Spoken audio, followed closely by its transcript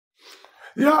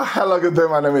Yeah, hello, good day.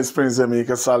 My name is Prince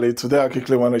Emeka Sali. Today, I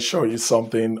quickly want to show you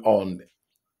something on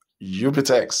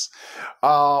UBitEx.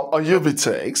 On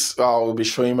UBitEx, I will be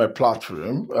showing my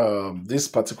platform. This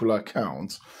particular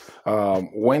account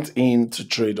went in to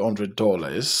trade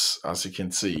 $100, as you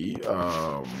can see.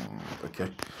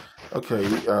 Okay,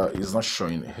 it's not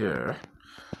showing here.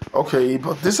 Okay,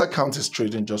 but this account is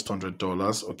trading just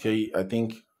 $100. Okay, I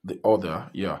think the other,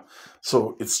 yeah.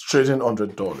 So it's trading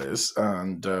 $100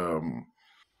 and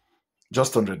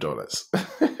just $100.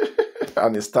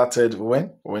 And it started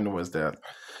when? When was that?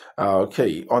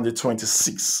 Okay, on the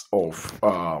 26th of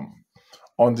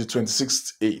on the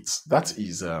 26th 8th. That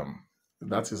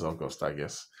is August, I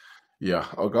guess. Yeah,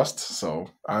 August. So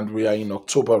and we are in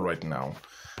October right now.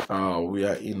 We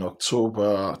are in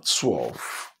October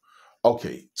 12th.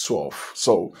 Okay, 12.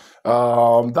 So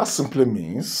that simply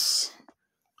means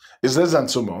it's less than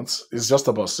 2 months. It's just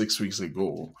about 6 weeks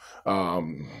ago.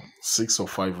 6 or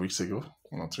 5 weeks ago.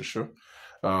 I'm not too sure.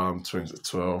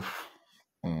 2012,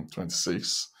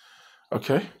 26.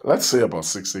 Okay, let's say about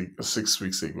 6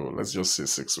 weeks ago. Let's just say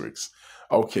 6 weeks.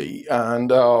 Okay,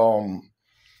 and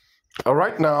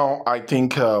right now I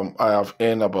think I have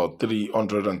earned about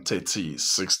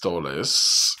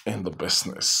 $336 in the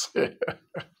business.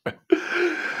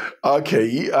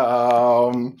 Okay,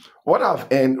 what I've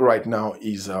earned right now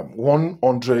is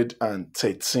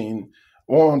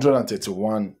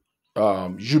 131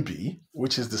 UB,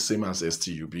 which is the same as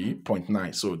STUB, zero point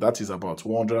 0.9. So that is about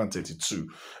 132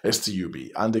 STUB.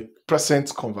 And the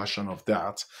present conversion of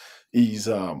that is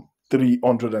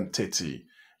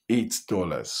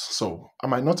 $338. So I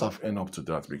might not have earned up to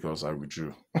that because I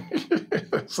withdrew.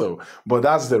 So, but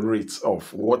that's the rate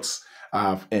of what I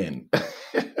have earned.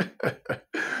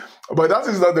 But that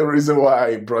is not the reason why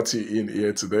I brought you in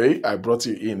here today. I brought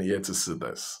you in here to see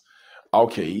this.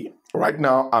 Okay, right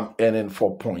now I'm earning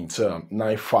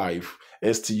 4.95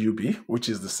 STUB, which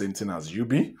is the same thing as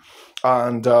UB.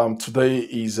 And today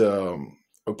is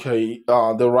okay.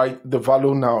 The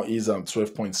value now is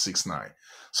 12.69.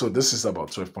 So this is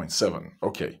about 12.7.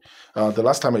 Okay. The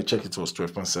last time I checked, it was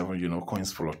 12.7. You know,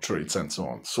 coins fluctuates and so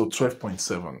on. So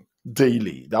 12.7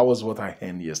 daily. That was what I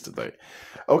earned yesterday.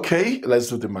 Okay, let's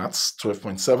do the maths.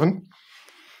 12.7,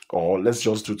 or let's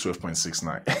just do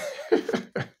 12.69.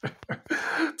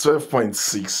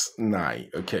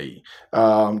 12.69. Okay.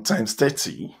 Times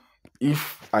 30.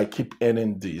 If I keep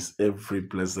earning this every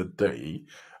blessed day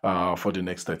for the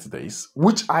next 30 days,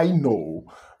 which I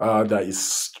know that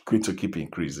is going to keep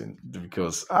increasing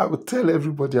because I will tell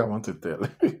everybody I want to tell.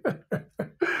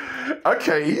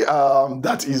 Okay,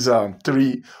 that is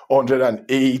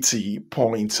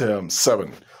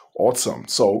 380.7. Awesome.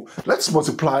 So let's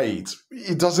multiply it.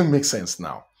 It doesn't make sense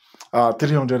now.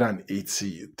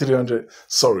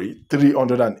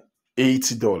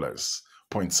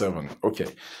 380.7. Okay,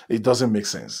 it doesn't make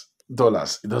sense.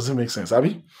 Dollars, it doesn't make sense.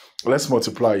 Abby, let's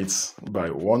multiply it by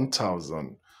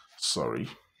 1,000. Sorry,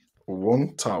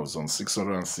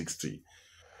 1,660.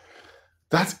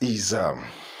 That is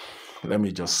let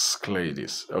me just clear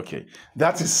this. Okay,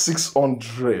 that is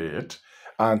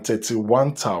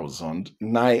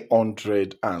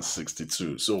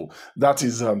 631,962. So that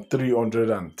is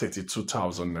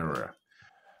 332,000 naira.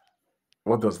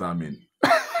 What does that mean?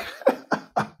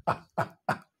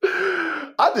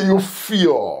 How do you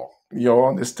feel? You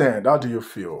understand? How do you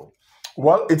feel?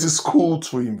 Well, it is cool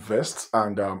to invest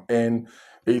and earn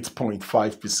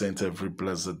 8.5% every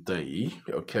blessed day.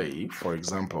 Okay, for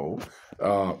example,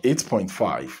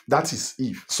 8.5. That is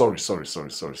if. Sorry.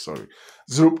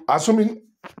 Zero. Assuming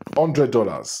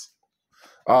 $100.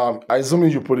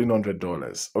 Assuming you put in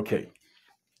 $100. Okay.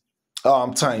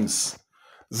 Times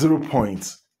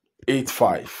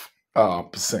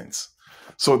 0.85 percent.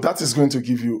 So that is going to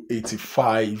give you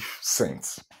 85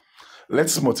 cents.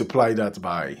 Let's multiply that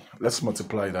by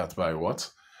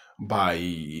what? By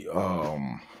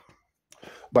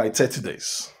 30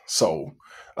 days. So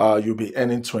you'll be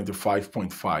earning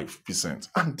 25.5%.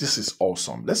 And this is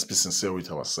awesome. Let's be sincere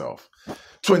with ourselves.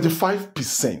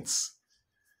 25%.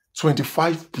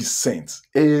 25%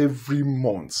 every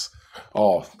month.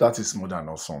 Oh, that is more than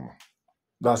awesome.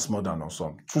 That's more than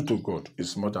awesome. True to God,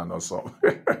 it's more than awesome.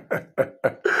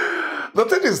 The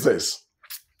thing is this.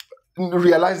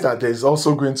 Realize that there's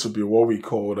also going to be what we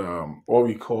call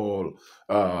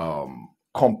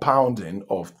compounding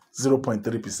of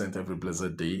 0.3% every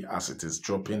blessed day, as it is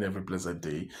dropping every blessed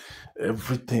day.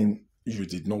 Everything you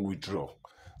did not withdraw,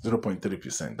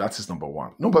 0.3%. That is number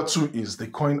one. Number two is the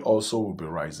coin also will be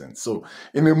rising. So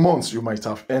in a month, you might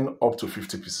have earned up to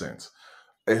 50%,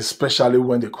 especially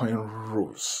when the coin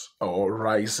rose or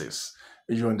rises.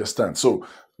 You understand? So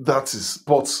that is,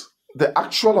 but the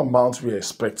actual amount we're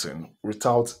expecting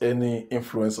without any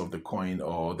influence of the coin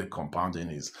or the compounding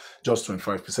is just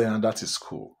 25%, and that is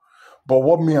cool. But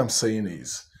what me I'm saying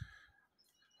is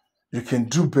you can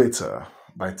do better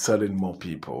by telling more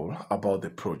people about the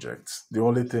project. The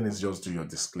only thing is just do your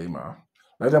disclaimer.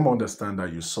 Let them understand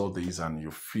that you saw this and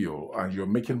you feel, and you're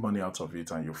making money out of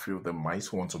it, and you feel they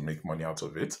might want to make money out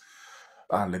of it,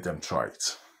 and let them try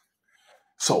it.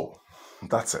 So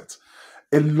that's it.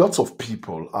 A lot of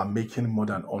people are making more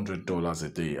than $100 a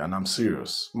day, and I'm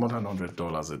serious, more than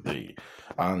 $100 a day.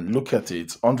 And look at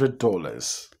it,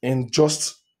 $100 in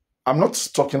just, I'm not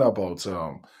talking about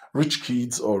rich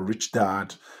kids or rich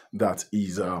dad that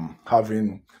is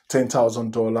having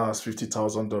 $10,000,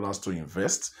 $50,000 to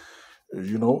invest.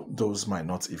 Those might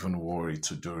not even worry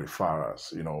to do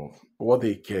referrals. What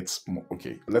they get.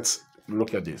 Okay, let's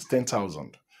look at this: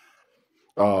 10,000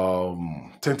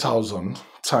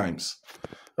 times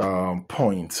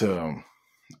point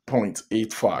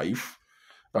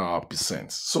 0.85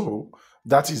 percent. So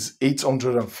that is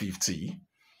 850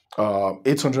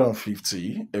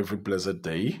 every blessed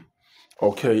day.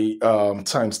 Okay,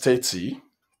 times 30,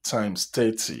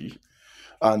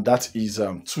 and that is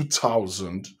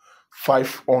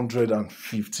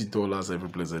 $2,550 every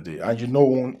blessed day. And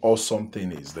one awesome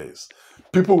thing is this: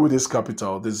 people with this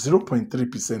capital, the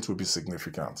 0.3% will be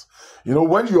significant.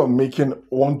 When you are making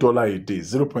 $1 a day,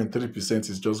 0.3%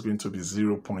 is just going to be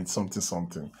 0 point something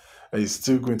something. And it's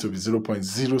still going to be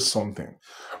 0.0 something.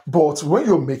 But when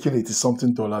you're making $80 something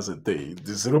a day,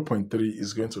 the 0.3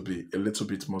 is going to be a little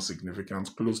bit more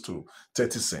significant, close to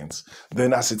 30 cents.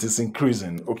 Then as it is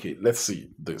increasing, okay, let's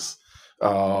see this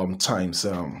times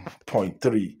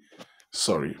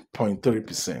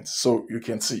 0.3%. So you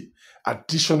can see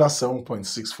additional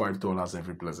 $7.65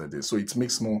 every blessed day. So it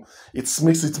makes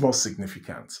it more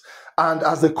significant. And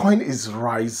as the coin is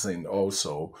rising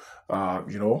also,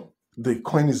 the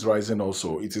coin is rising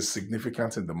also, it is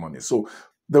significant in the money. So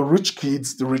the rich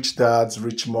kids, the rich dads,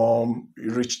 rich mom,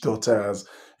 rich daughters,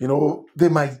 they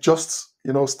might just,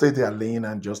 stay their lane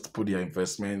and just put their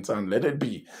investments and let it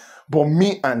be. But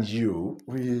me and you,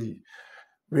 we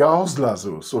are hustlers,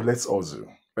 so let's hustle.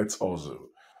 Let's hustle.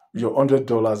 Your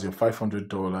 $100, your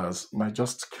 $500 might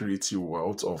just create you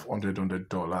wealth of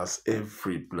 $100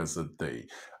 every blessed day.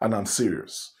 And I'm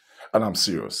serious.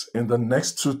 In the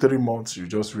next 2-3 months, you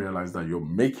just realize that you're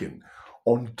making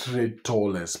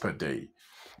 $100 per day.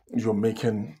 You're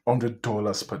making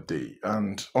 $100 per day,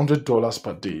 and $100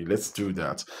 per day. Let's do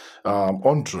that.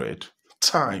 100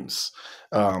 times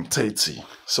 30,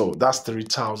 so that's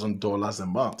 $3,000 a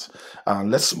month,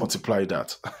 and let's multiply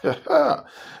that.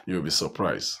 You'll be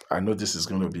surprised. I know this is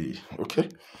going to be okay.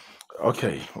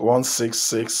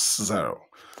 1660.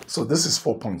 So this is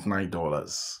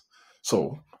 $4.9.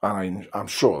 So I'm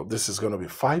sure this is going to be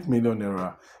 5 million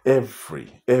naira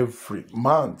every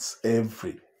month,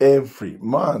 every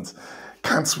month.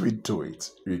 Can't we do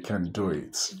it? We can do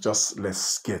it. Just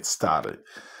let's get started.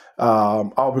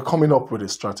 I'll be coming up with a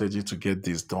strategy to get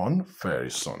this done very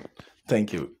soon.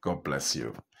 Thank you. God bless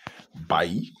you.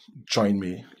 Bye. Join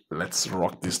me. Let's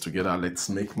rock this together. Let's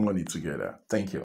make money together. Thank you.